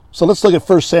So let's look at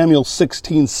 1 Samuel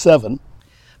 16:7.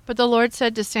 But the Lord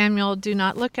said to Samuel, "Do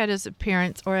not look at his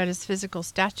appearance or at his physical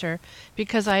stature,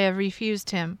 because I have refused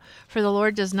him. For the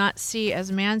Lord does not see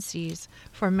as man sees.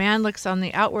 For man looks on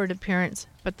the outward appearance,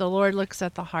 but the Lord looks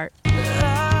at the heart."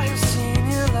 I have seen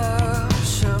your love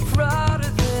shine brighter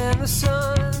than the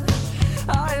sun.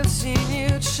 I have seen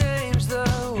you change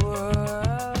the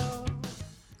world.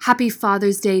 Happy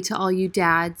Father's Day to all you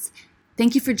dads.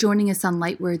 Thank you for joining us on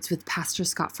Light Words with Pastor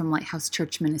Scott from Lighthouse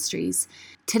Church Ministries.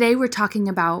 Today we're talking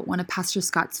about one of Pastor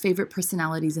Scott's favorite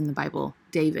personalities in the Bible,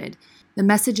 David. The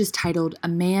message is titled, "A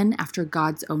Man After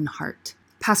God's Own Heart."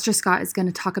 Pastor Scott is going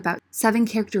to talk about 7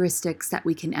 characteristics that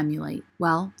we can emulate.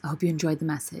 Well, I hope you enjoyed the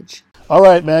message. All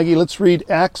right, Maggie, let's read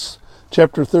Acts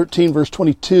chapter 13, verse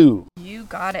 22. You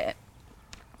got it.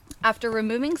 After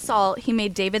removing Saul, he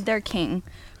made David their king.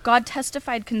 God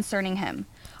testified concerning him.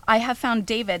 "I have found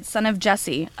David, son of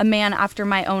Jesse, a man after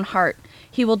my own heart.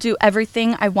 He will do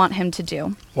everything I want him to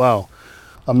do." Wow.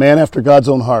 A man after God's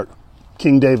own heart.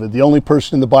 King David, the only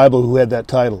person in the Bible who had that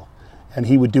title. And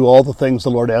he would do all the things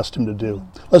the Lord asked him to do.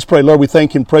 Let's pray. Lord, we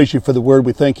thank you and praise you for the word.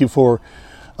 We thank you for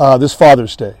this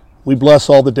Father's Day. We bless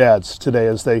all the dads today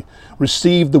as they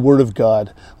receive the word of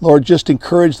God. Lord, just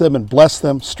encourage them and bless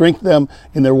them, strengthen them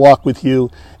in their walk with you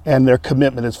and their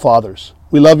commitment as fathers.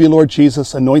 We love you, Lord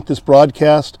Jesus. Anoint this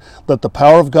broadcast. Let the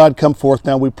power of God come forth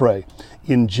now, we pray.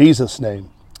 In Jesus' name,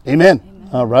 amen.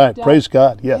 All right. Dad, praise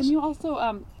God. Yes. And you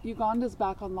also, Uganda's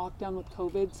back on lockdown with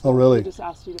COVID. So Oh, really? we just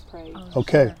asked you to pray.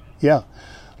 Okay. Sure. Yeah.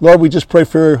 Lord, we just pray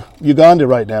for Uganda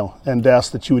right now and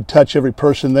ask that you would touch every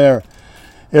person there,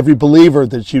 every believer,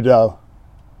 that you'd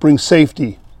bring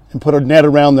safety and put a net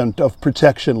around them of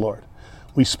protection, Lord.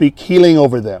 We speak healing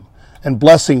over them and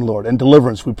blessing, Lord, and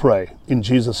deliverance, we pray. In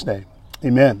Jesus' name.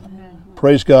 Amen.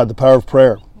 Praise God, the power of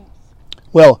prayer.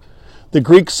 Well, the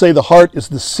Greeks say the heart is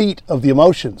the seat of the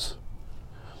emotions.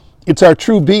 It's our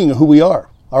true being, who we are,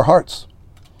 our hearts.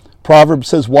 Proverbs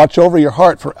says, "Watch over your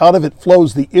heart, for out of it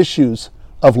flows the issues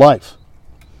of life."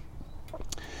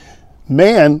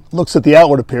 Man looks at the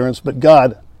outward appearance, but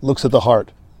God looks at the heart,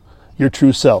 your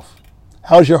true self.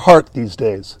 How's your heart these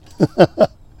days?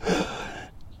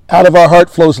 Out of our heart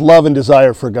flows love and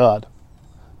desire for God.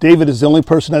 David is the only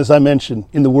person, as I mentioned,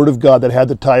 in the Word of God that had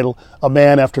the title, "A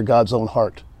Man After God's Own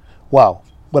Heart." Wow,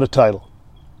 what a title.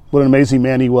 What an amazing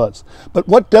man he was. But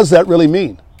what does that really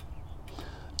mean?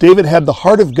 David had the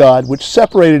heart of God, which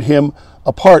separated him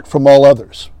apart from all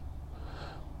others.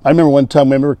 I remember one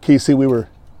time, Casey, we were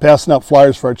passing out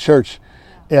flyers for our church,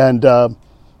 and the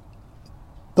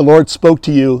Lord spoke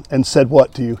to you and said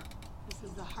what to you? This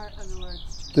is the heart of the Lord's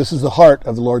church. This is the heart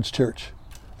of the Lord's church.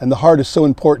 And the heart is so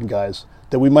important, guys,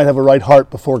 that we might have a right heart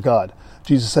before God.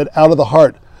 Jesus said, out of the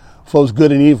heart flows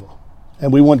good and evil.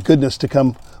 And we want goodness to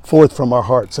come forth from our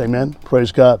hearts. Amen?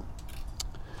 Praise God.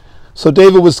 So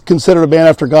David was considered a man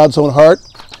after God's own heart.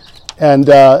 And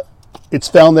it's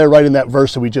found there right in that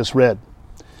verse that we just read.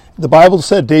 The Bible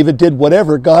said David did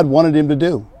whatever God wanted him to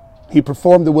do. He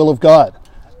performed the will of God.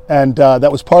 And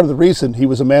that was part of the reason he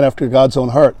was a man after God's own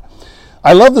heart.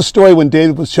 I love the story when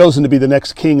David was chosen to be the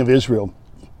next king of Israel.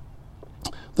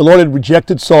 The Lord had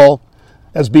rejected Saul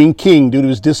as being king due to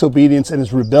his disobedience and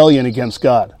his rebellion against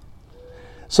God.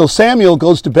 So Samuel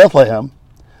goes to Bethlehem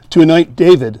to anoint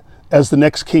David as the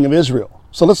next king of Israel.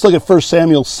 So let's look at 1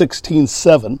 Samuel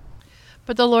 16:7.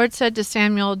 But the Lord said to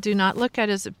Samuel, "Do not look at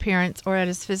his appearance or at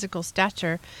his physical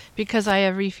stature, because I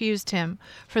have refused him.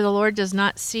 For the Lord does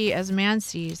not see as man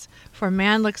sees. For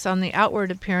man looks on the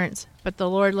outward appearance, but the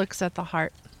Lord looks at the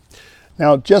heart."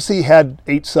 Now Jesse had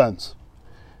 8 sons.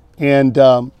 And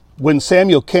when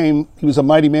Samuel came, he was a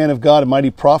mighty man of God, a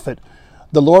mighty prophet.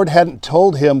 The Lord hadn't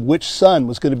told him which son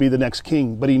was going to be the next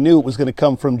king, but he knew it was going to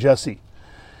come from Jesse.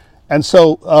 And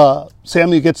so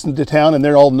Samuel gets into town, and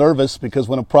they're all nervous because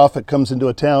when a prophet comes into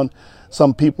a town,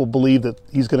 some people believe that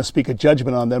he's going to speak a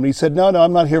judgment on them. And he said, no,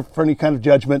 I'm not here for any kind of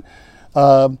judgment.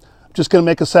 I'm just going to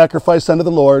make a sacrifice unto the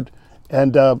Lord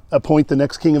and appoint the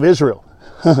next king of Israel.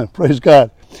 Praise God.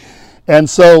 And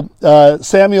so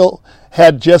Samuel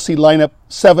had Jesse line up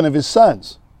 7 of his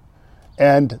sons.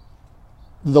 And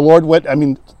Samuel went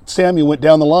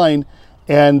down the line,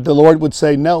 and the Lord would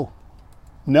say, no,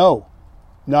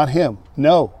 not him,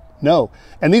 no.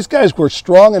 And these guys were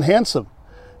strong and handsome,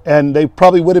 and they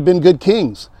probably would have been good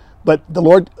kings. But the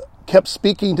Lord kept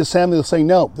speaking to Samuel, saying,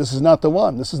 no, this is not the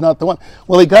one, this is not the one.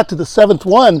 Well, he got to the 7th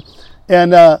one,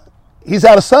 and he's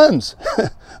out of sons.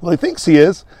 Well, he thinks he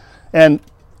is. And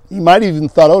he might have even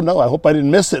thought, oh no, I hope I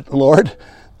didn't miss it, Lord.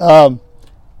 And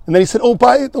then he said, oh,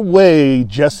 by the way,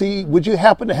 Jesse, would you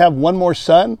happen to have one more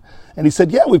son? And he said,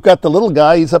 yeah, we've got the little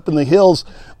guy. He's up in the hills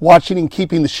watching and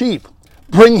keeping the sheep.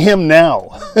 Bring him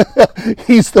now.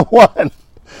 He's the one.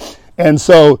 And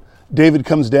so David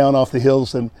comes down off the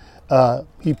hills and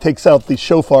he takes out the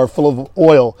shofar full of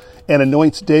oil and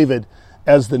anoints David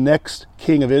as the next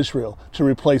king of Israel to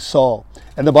replace Saul.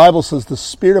 And the Bible says the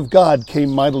Spirit of God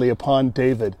came mightily upon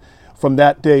David from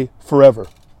that day forever.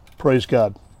 Praise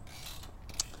God.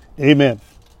 Amen.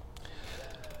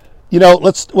 You know,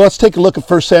 let's take a look at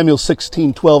 1 Samuel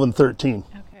 16, 12, and 13.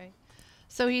 Okay.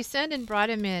 So he sent and brought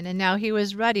him in, and now he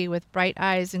was ruddy with bright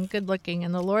eyes and good looking.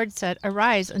 And the Lord said,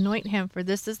 Arise, anoint him, for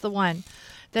this is the one.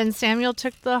 Then Samuel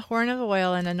took the horn of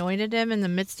oil and anointed him in the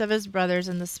midst of his brothers,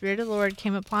 and the Spirit of the Lord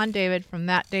came upon David from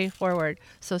that day forward.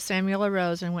 So Samuel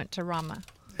arose and went to Ramah.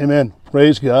 Amen.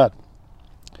 Praise God.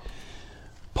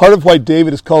 Part of why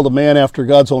David is called a man after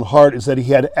God's own heart is that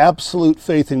he had absolute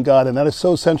faith in God. And that is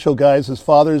so essential, guys, as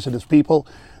fathers and as people,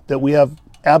 that we have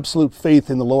absolute faith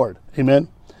in the Lord. Amen.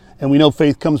 And we know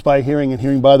faith comes by hearing, and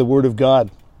hearing by the word of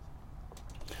God.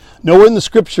 Nowhere in the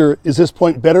scripture is this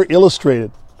point better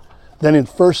illustrated than in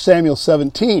 1 Samuel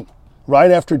 17.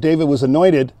 Right after David was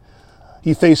anointed,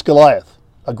 he faced Goliath,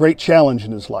 a great challenge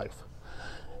in his life.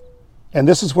 And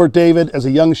this is where David, as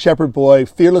a young shepherd boy,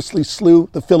 fearlessly slew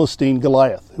the Philistine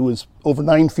Goliath, who was over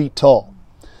 9 feet tall,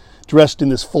 dressed in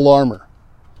this full armor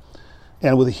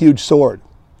and with a huge sword.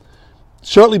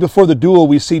 Shortly before the duel,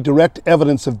 we see direct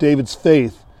evidence of David's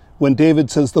faith when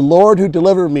David says, The Lord who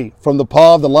delivered me from the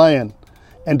paw of the lion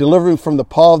and delivered me from the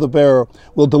paw of the bear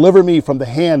will deliver me from the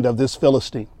hand of this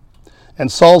Philistine.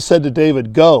 And Saul said to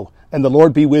David, Go, and the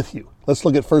Lord be with you. Let's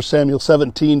look at 1 Samuel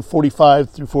 17,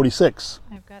 45 through 46.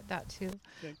 I've got that too.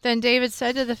 Okay. Then David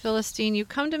said to the Philistine, You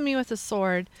come to me with a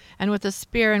sword and with a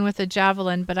spear and with a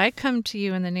javelin, but I come to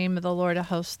you in the name of the Lord of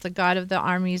hosts, the God of the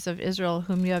armies of Israel,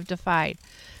 whom you have defied.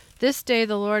 This day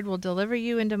the Lord will deliver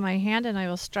you into my hand, and I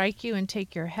will strike you and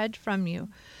take your head from you.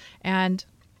 And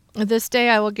this day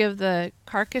I will give the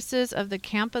carcasses of the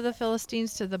camp of the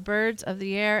Philistines to the birds of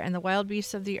the air and the wild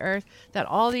beasts of the earth, that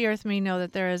all the earth may know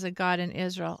that there is a God in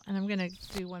Israel. And I'm going to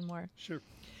do one more. Sure.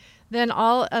 Then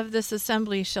all of this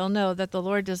assembly shall know that the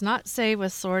Lord does not save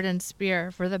with sword and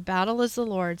spear, for the battle is the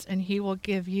Lord's, and he will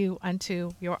give you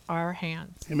unto our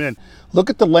hands. Amen. Look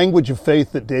at the language of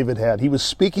faith that David had. He was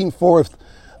speaking forth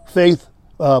faith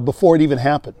before it even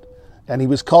happened. And he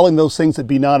was calling those things that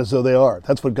be not as though they are.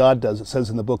 That's what God does, it says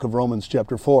in the book of Romans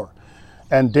chapter 4.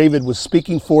 And David was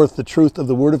speaking forth the truth of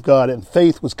the word of God, and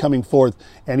faith was coming forth,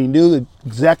 and he knew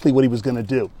exactly what he was going to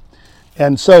do.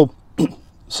 And so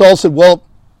Saul said, well,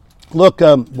 look,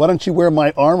 why don't you wear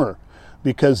my armor?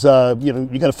 Because,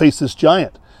 you got to face this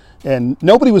giant. And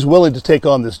nobody was willing to take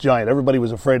on this giant. Everybody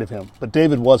was afraid of him, but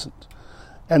David wasn't.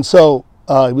 And so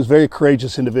he was a very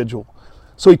courageous individual.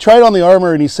 So he tried on the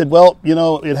armor and he said, well,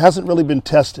 it hasn't really been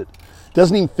tested. It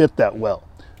doesn't even fit that well.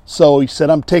 So he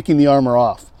said, I'm taking the armor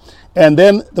off. And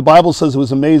then the Bible says it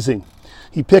was amazing.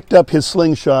 He picked up his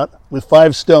slingshot with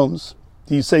 5 stones.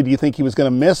 Do you think he was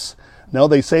going to miss? No,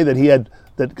 they say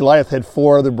that Goliath had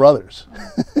 4 other brothers,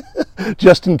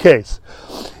 just in case.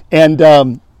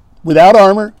 And without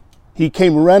armor, he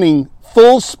came running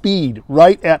full speed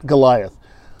right at Goliath,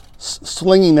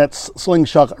 slinging that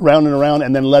slingshot around and around,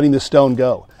 and then letting the stone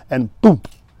go. And boom,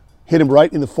 hit him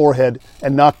right in the forehead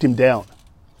and knocked him down.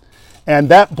 And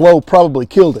that blow probably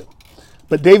killed him.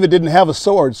 But David didn't have a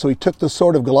sword, so he took the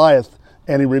sword of Goliath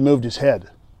and he removed his head.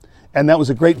 And that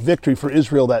was a great victory for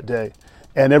Israel that day.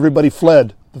 And everybody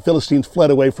fled. The Philistines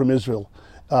fled away from Israel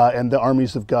and the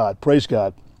armies of God. Praise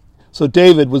God. So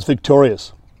David was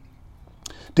victorious.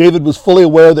 David was fully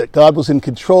aware that God was in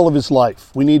control of his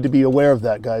life. We need to be aware of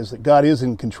that, guys, that God is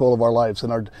in control of our lives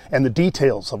and the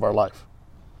details of our life.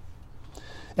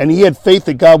 And he had faith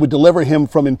that God would deliver him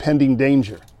from impending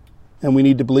danger. And we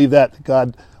need to believe that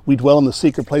God, we dwell in the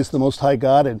secret place of the Most High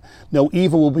God, and no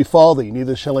evil will befall thee,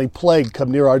 neither shall a plague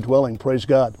come near our dwelling. Praise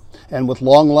God. And with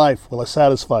long life will I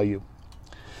satisfy you.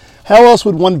 How else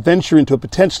would one venture into a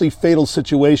potentially fatal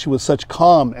situation with such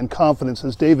calm and confidence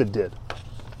as David did?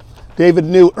 David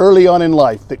knew early on in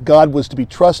life that God was to be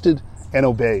trusted and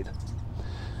obeyed.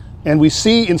 And we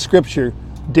see in Scripture,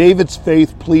 David's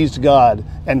faith pleased God,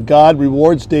 and God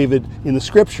rewards David in the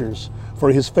Scriptures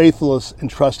for his faithfulness and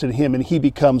trust in him, and he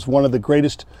becomes one of the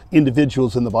greatest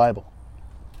individuals in the Bible.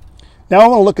 Now I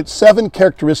want to look at 7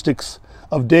 characteristics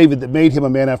of David that made him a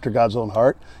man after God's own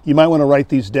heart. You might want to write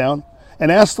these down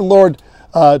and ask the Lord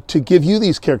to give you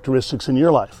these characteristics in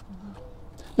your life.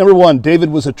 Number 1,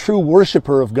 David was a true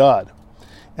worshiper of God.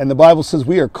 And the Bible says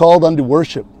we are called unto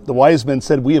worship. The wise men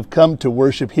said we have come to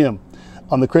worship him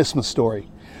on the Christmas story.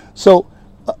 So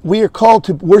we are called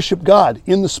to worship God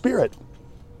in the Spirit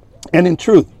and in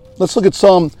truth. Let's look at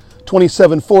Psalm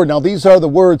 27:4. Now these are the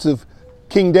words of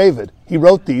King David. He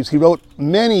wrote these. He wrote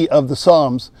many of the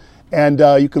Psalms, and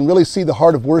you can really see the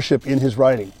heart of worship in his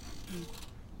writing.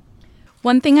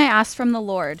 One thing I ask from the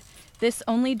Lord, this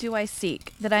only do I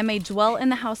seek, that I may dwell in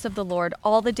the house of the Lord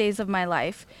all the days of my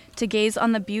life, to gaze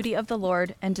on the beauty of the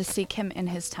Lord and to seek him in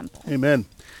his temple. Amen.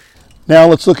 Now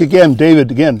let's look again,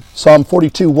 David again, Psalm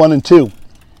 42, 1 and 2.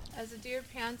 As a deer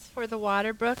pants for the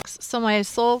water brooks, so my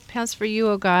soul pants for you,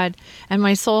 O God, and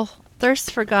my soul thirsts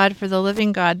for God, for the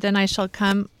living God. Then I shall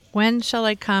come. When shall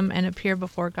I come and appear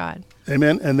before God?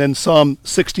 Amen. And then Psalm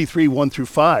 63, 1 through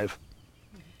 5.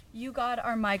 You, God,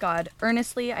 are my God.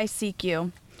 Earnestly I seek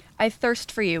you. I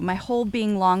thirst for you. My whole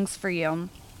being longs for you.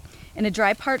 In a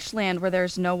dry, parched land where there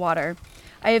is no water.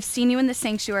 I have seen you in the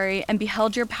sanctuary and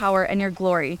beheld your power and your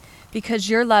glory. Because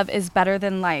your love is better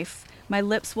than life, my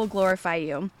lips will glorify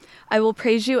you. I will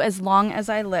praise you as long as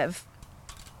I live.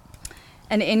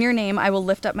 And in your name I will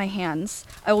lift up my hands.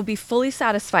 I will be fully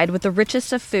satisfied with the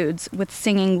richest of foods. With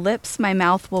singing lips my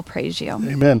mouth will praise you.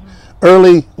 Amen.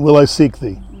 Early will I seek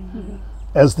thee.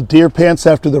 As the deer pants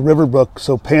after the river brook,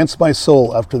 so pants my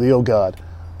soul after thee, O God.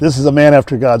 This is a man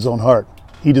after God's own heart.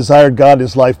 He desired God in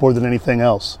his life more than anything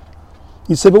else.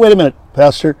 You say, but wait a minute,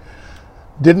 Pastor.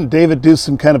 Didn't David do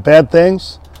some kind of bad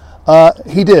things?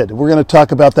 He did. We're going to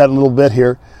talk about that in a little bit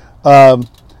here.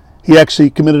 He actually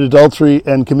committed adultery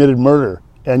and committed murder.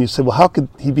 And you say, well, how could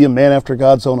he be a man after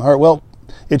God's own heart? Well,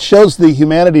 it shows the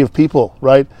humanity of people,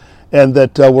 right? And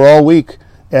that we're all weak.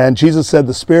 And Jesus said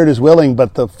the spirit is willing,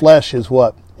 but the flesh is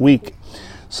what? Weak.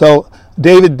 So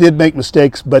David did make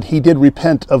mistakes, but he did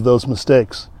repent of those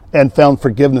mistakes and found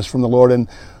forgiveness from the Lord. And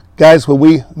guys, when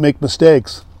we make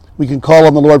mistakes, we can call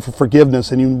on the Lord for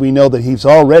forgiveness, and we know that he's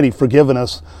already forgiven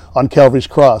us on Calvary's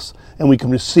cross, and we can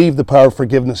receive the power of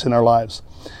forgiveness in our lives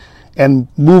and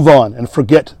move on and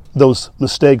forget those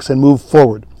mistakes and move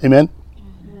forward. Amen?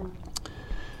 Amen.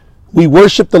 We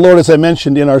worship the Lord, as I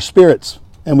mentioned, in our spirits,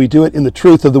 and we do it in the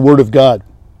truth of the Word of God.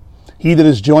 He that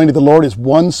is joined to the Lord is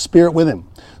one spirit with him.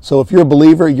 So if you're a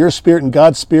believer, your spirit and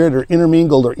God's spirit are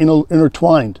intermingled or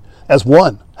intertwined as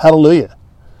one. Hallelujah.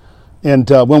 And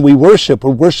when we worship,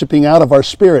 we're worshiping out of our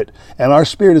spirit, and our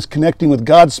spirit is connecting with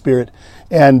God's spirit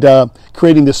and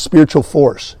creating this spiritual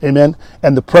force. Amen?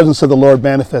 And the presence of the Lord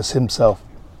manifests himself.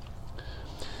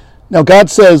 Now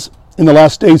God says in the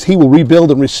last days he will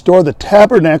rebuild and restore the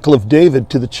tabernacle of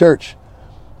David to the church.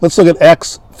 Let's look at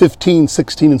Acts 15,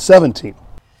 16, and 17.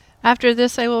 After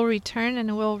this I will return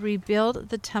and will rebuild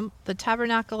the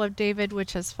tabernacle of David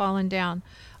which has fallen down.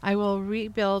 I will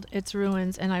rebuild its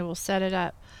ruins, and I will set it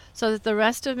up, so that the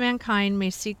rest of mankind may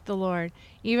seek the Lord,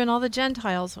 even all the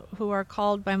Gentiles who are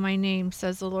called by my name,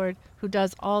 says the Lord, who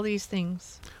does all these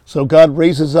things. So God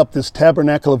raises up this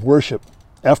tabernacle of worship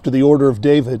after the order of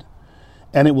David,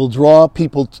 and it will draw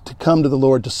people to come to the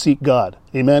Lord to seek God.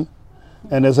 Amen?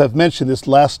 And as I've mentioned, this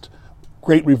last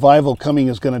great revival coming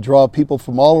is going to draw people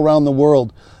from all around the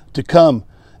world to come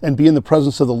and be in the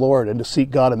presence of the Lord and to seek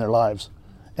God in their lives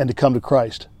and to come to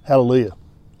Christ. Hallelujah.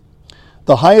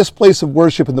 The highest place of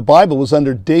worship in the Bible was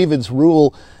under David's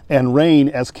rule and reign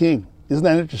as king. Isn't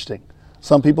that interesting?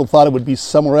 Some people thought it would be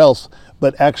somewhere else,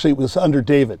 but actually it was under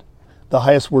David, the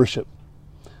highest worship.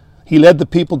 He led the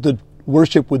people to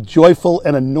worship with joyful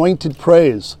and anointed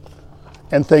praise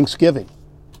and thanksgiving.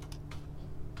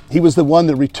 He was the one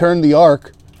that returned the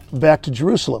ark back to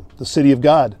Jerusalem, the city of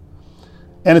God.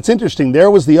 And it's interesting,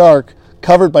 there was the ark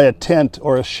covered by a tent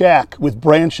or a shack with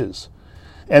branches.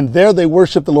 And there they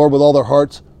worshiped the Lord with all their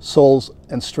hearts, souls,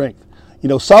 and strength. You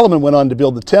know, Solomon went on to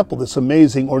build the temple, this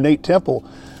amazing ornate temple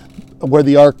where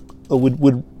the ark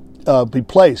would be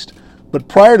placed. But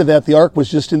prior to that, the ark was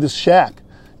just in this shack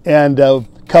and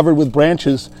covered with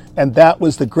branches. And that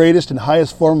was the greatest and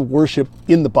highest form of worship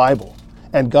in the Bible.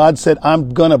 And God said,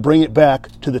 I'm going to bring it back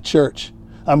to the church.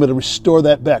 I'm going to restore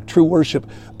that back, true worship,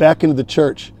 back into the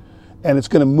church. And it's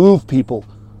going to move people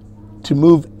to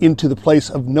move into the place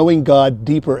of knowing God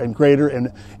deeper and greater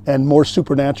and more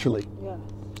supernaturally. Yeah.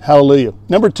 Hallelujah.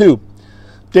 Number 2,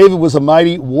 David was a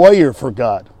mighty warrior for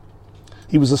God.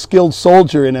 He was a skilled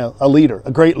soldier and a leader,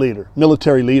 a great leader,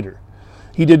 military leader.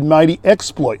 He did mighty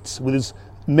exploits with his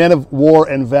men of war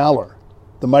and valor,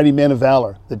 the mighty men of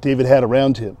valor that David had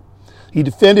around him. He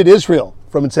defended Israel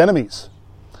from its enemies.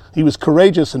 He was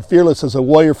courageous and fearless as a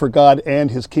warrior for God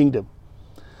and his kingdom.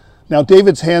 Now,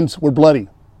 David's hands were bloody.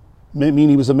 Meaning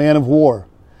he was a man of war.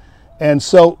 And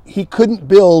so he couldn't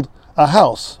build a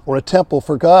house or a temple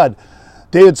for God.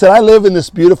 David said, I live in this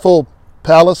beautiful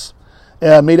palace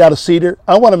made out of cedar.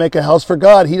 I want to make a house for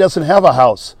God. He doesn't have a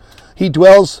house. He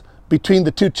dwells between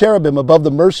the 2 cherubim above the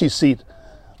mercy seat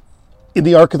in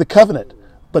the Ark of the Covenant.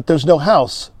 But there's no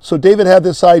house. So David had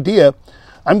this idea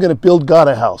I'm going to build God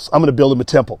a house. I'm going to build him a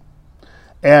temple.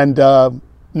 And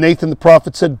Nathan the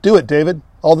prophet said, do it, David,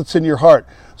 all that's in your heart.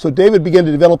 So David began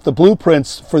to develop the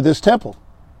blueprints for this temple.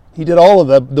 He did all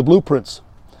of the blueprints.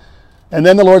 And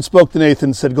then the Lord spoke to Nathan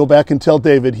and said, go back and tell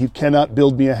David he cannot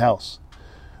build me a house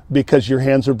because your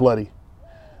hands are bloody.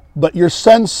 But your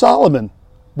son Solomon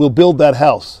will build that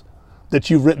house that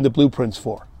you've written the blueprints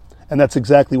for. And that's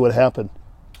exactly what happened.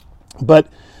 But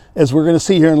as we're going to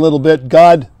see here in a little bit,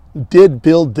 God did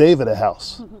build David a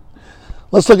house.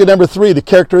 Let's look at number 3, the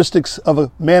characteristics of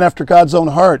a man after God's own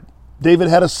heart. David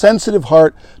had a sensitive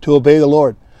heart to obey the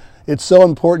Lord. It's so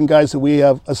important, guys, that we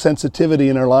have a sensitivity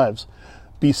in our lives.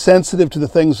 Be sensitive to the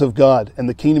things of God and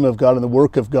the kingdom of God and the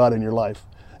work of God in your life.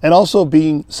 And also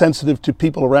being sensitive to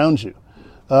people around you.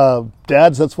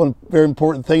 Dads, that's one very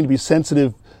important thing, to be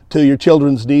sensitive to your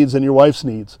children's needs and your wife's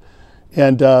needs.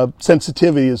 And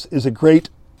sensitivity is a great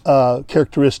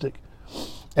characteristic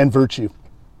and virtue.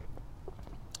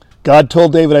 God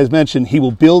told David, as mentioned, he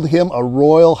will build him a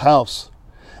royal house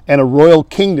and a royal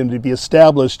kingdom to be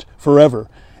established forever.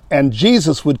 And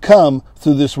Jesus would come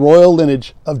through this royal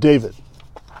lineage of David.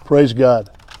 Praise God.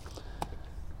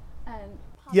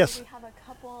 Yes. We have a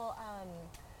couple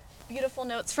beautiful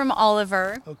notes from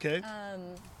Oliver. Okay.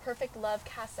 Perfect love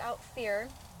casts out fear.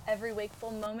 Every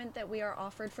wakeful moment that we are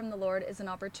offered from the Lord is an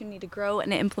opportunity to grow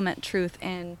and implement truth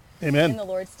in the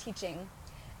Lord's teaching.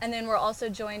 And then we're also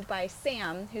joined by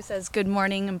Sam, who says good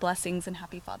morning and blessings and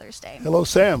happy Father's Day. Hello,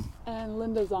 Sam. And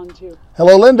Linda's on too.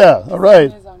 Hello, Linda. All right.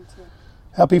 Linda's on too.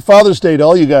 Happy Father's Day to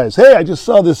all you guys. Hey, I just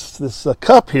saw this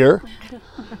cup here.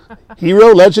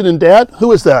 Hero, legend, and dad.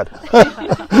 Who is that?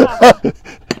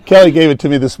 Kelly gave it to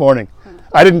me this morning.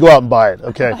 I didn't go out and buy it,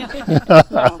 okay?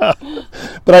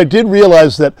 But I did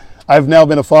realize that I've now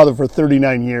been a father for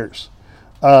 39 years,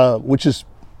 which is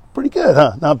pretty good,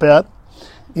 huh? Not bad.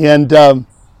 And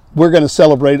we're going to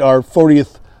celebrate our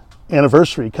 40th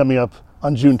anniversary coming up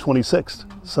on June 26th.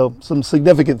 So some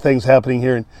significant things happening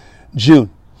here in June.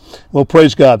 Well,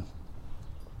 praise God.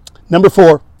 Number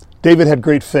 4, David had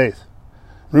great faith.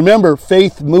 Remember,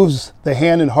 faith moves the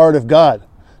hand and heart of God.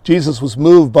 Jesus was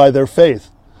moved by their faith.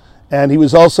 And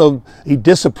he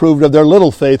disapproved of their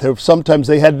little faith. Sometimes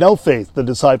they had no faith, the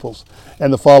disciples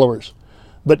and the followers.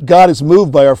 But God is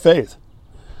moved by our faith.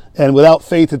 And without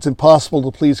faith, it's impossible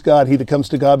to please God. He that comes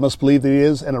to God must believe that he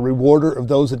is, and a rewarder of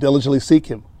those that diligently seek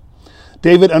him.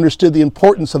 David understood the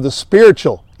importance of the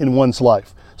spiritual in one's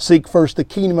life. Seek first the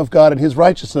kingdom of God and his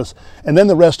righteousness, and then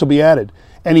the rest will be added.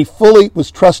 And he fully was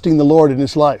trusting the Lord in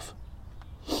his life.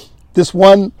 This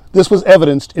was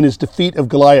evidenced in his defeat of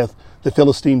Goliath, the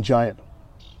Philistine giant.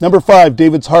 Number 5,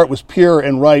 David's heart was pure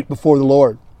and right before the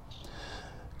Lord.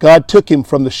 God took him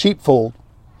from the sheepfold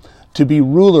to be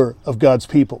ruler of God's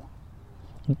people.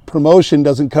 Promotion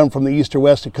doesn't come from the east or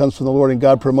west, it comes from the Lord, and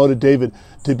God promoted David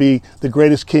to be the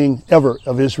greatest king ever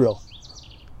of Israel.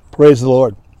 Praise the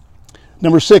Lord.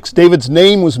 Number 6, David's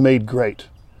name was made great.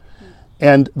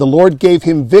 And the Lord gave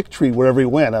him victory wherever he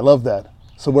went. I love that.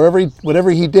 So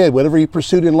whatever he did, whatever he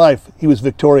pursued in life, he was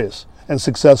victorious and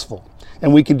successful.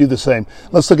 And we can do the same.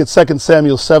 Let's look at 2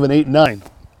 Samuel 7, 8, and 9.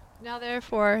 Now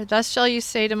therefore, thus shall you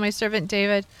say to my servant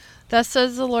David, thus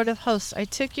says the Lord of hosts, I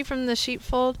took you from the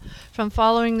sheepfold, from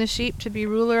following the sheep, to be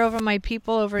ruler over my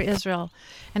people, over Israel.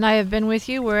 And I have been with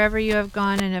you wherever you have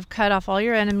gone, and have cut off all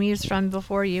your enemies from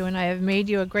before you, and I have made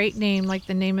you a great name, like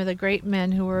the name of the great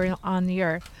men who were on the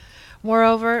earth.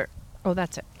 Moreover,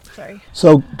 that's it. Sorry.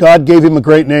 So God gave him a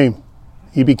great name.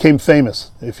 He became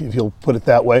famous, if you'll put it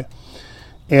that way.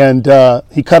 And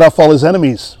he cut off all his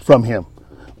enemies from him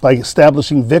by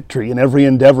establishing victory in every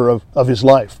endeavor of his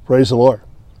life. Praise the Lord.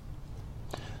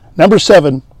 Number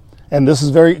 7, and this is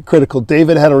very critical,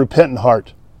 David had a repentant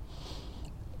heart.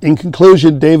 In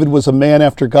conclusion, David was a man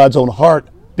after God's own heart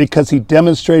because he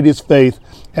demonstrated his faith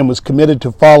and was committed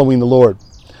to following the Lord.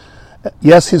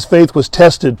 Yes, his faith was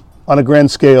tested on a grand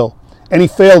scale, and he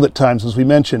failed at times, as we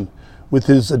mentioned, with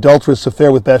his adulterous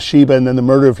affair with Bathsheba and then the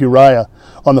murder of Uriah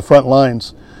on the front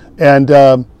lines. And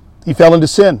he fell into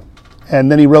sin. And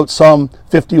then he wrote Psalm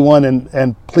 51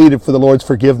 and pleaded for the Lord's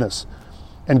forgiveness.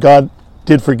 And God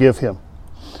did forgive him.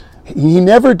 He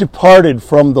never departed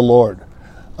from the Lord,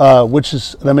 which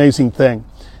is an amazing thing,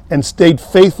 and stayed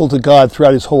faithful to God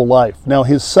throughout his whole life. Now,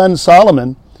 his son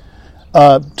Solomon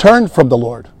turned from the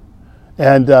Lord,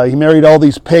 and he married all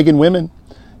these pagan women,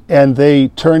 and they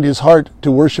turned his heart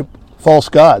to worship false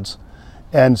gods.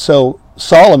 And so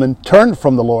Solomon turned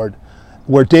from the Lord,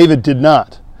 where David did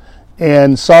not.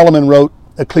 And Solomon wrote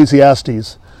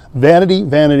Ecclesiastes, vanity,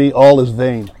 vanity, all is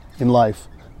vain in life,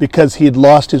 because he had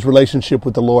lost his relationship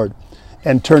with the Lord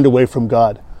and turned away from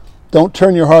God. Don't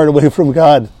turn your heart away from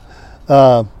God.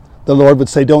 the Lord would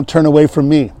say, don't turn away from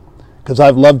me, because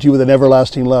I've loved you with an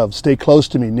everlasting love. Stay close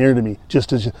to me, near to me,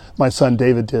 just as my son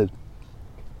David did.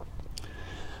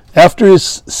 After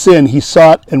his sin, he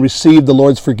sought and received the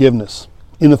Lord's forgiveness.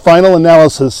 In the final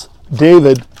analysis,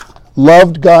 David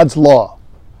loved God's law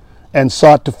and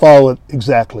sought to follow it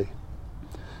exactly.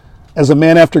 As a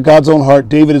man after God's own heart,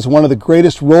 David is one of the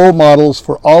greatest role models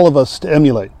for all of us to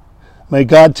emulate. May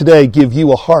God today give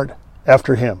you a heart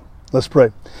after him. Let's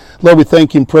pray. Lord, we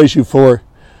thank you and praise you for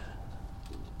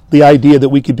the idea that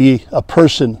we could be a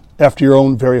person after your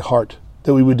own very heart,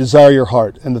 that we would desire your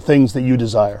heart and the things that you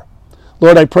desire.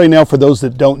 Lord, I pray now for those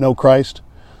that don't know Christ.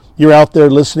 You're out there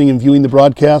listening and viewing the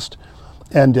broadcast,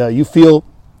 and you feel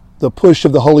the push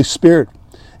of the Holy Spirit,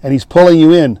 and he's pulling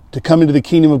you in to come into the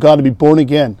kingdom of God, to be born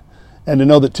again, and to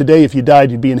know that today, if you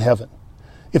died, you'd be in heaven.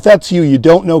 If that's you, you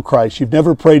don't know Christ, you've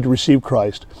never prayed to receive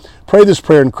Christ, pray this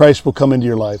prayer and Christ will come into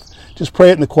your life. Just pray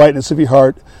it in the quietness of your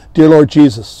heart. Dear Lord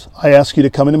Jesus, I ask you to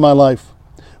come into my life.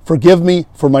 Forgive me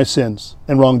for my sins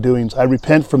and wrongdoings. I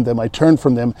repent from them, I turn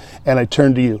from them, and I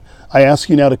turn to you. I ask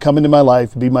you now to come into my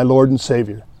life and be my Lord and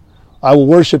Savior. I will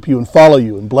worship you and follow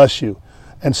you and bless you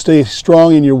and stay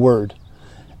strong in your word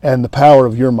and the power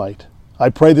of your might. I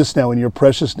pray this now in your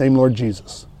precious name, Lord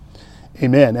Jesus.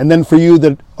 Amen. And then for you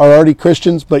that are already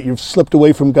Christians, but you've slipped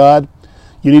away from God,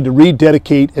 you need to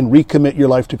rededicate and recommit your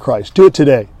life to Christ. Do it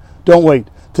today. Don't wait.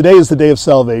 Today is the day of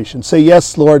salvation. Say,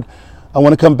 yes, Lord, I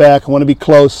want to come back. I want to be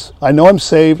close. I know I'm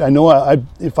saved. I know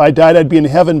if I died, I'd be in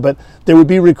heaven, but there would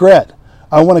be regret.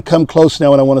 I want to come close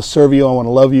now, and I want to serve you. I want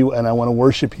to love you, and I want to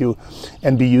worship you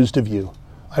and be used of you.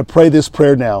 I pray this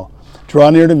prayer now. Draw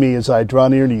near to me as I draw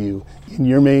near to you. In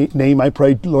your name I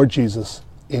pray, Lord Jesus.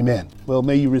 Amen. Well,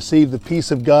 may you receive the peace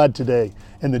of God today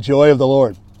and the joy of the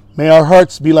Lord. May our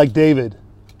hearts be like David,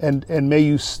 and may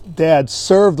you, Dad,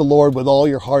 serve the Lord with all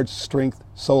your heart's strength,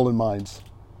 soul, and minds.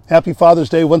 Happy Father's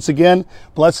Day once again.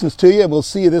 Blessings to you, and we'll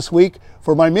see you this week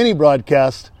for my mini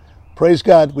broadcast. Praise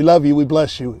God. We love you. We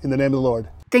bless you in the name of the Lord.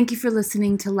 Thank you for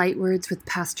listening to Light Words with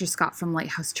Pastor Scott from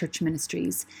Lighthouse Church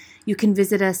Ministries. You can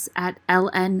visit us at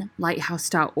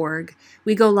lnlighthouse.org.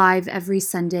 We go live every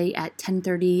Sunday at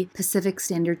 10:30 Pacific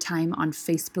Standard Time on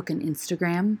Facebook and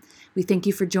Instagram. We thank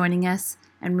you for joining us,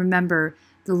 and remember,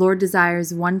 the Lord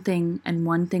desires one thing and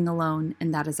one thing alone,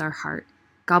 and that is our heart.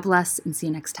 God bless, and see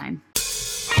you next time.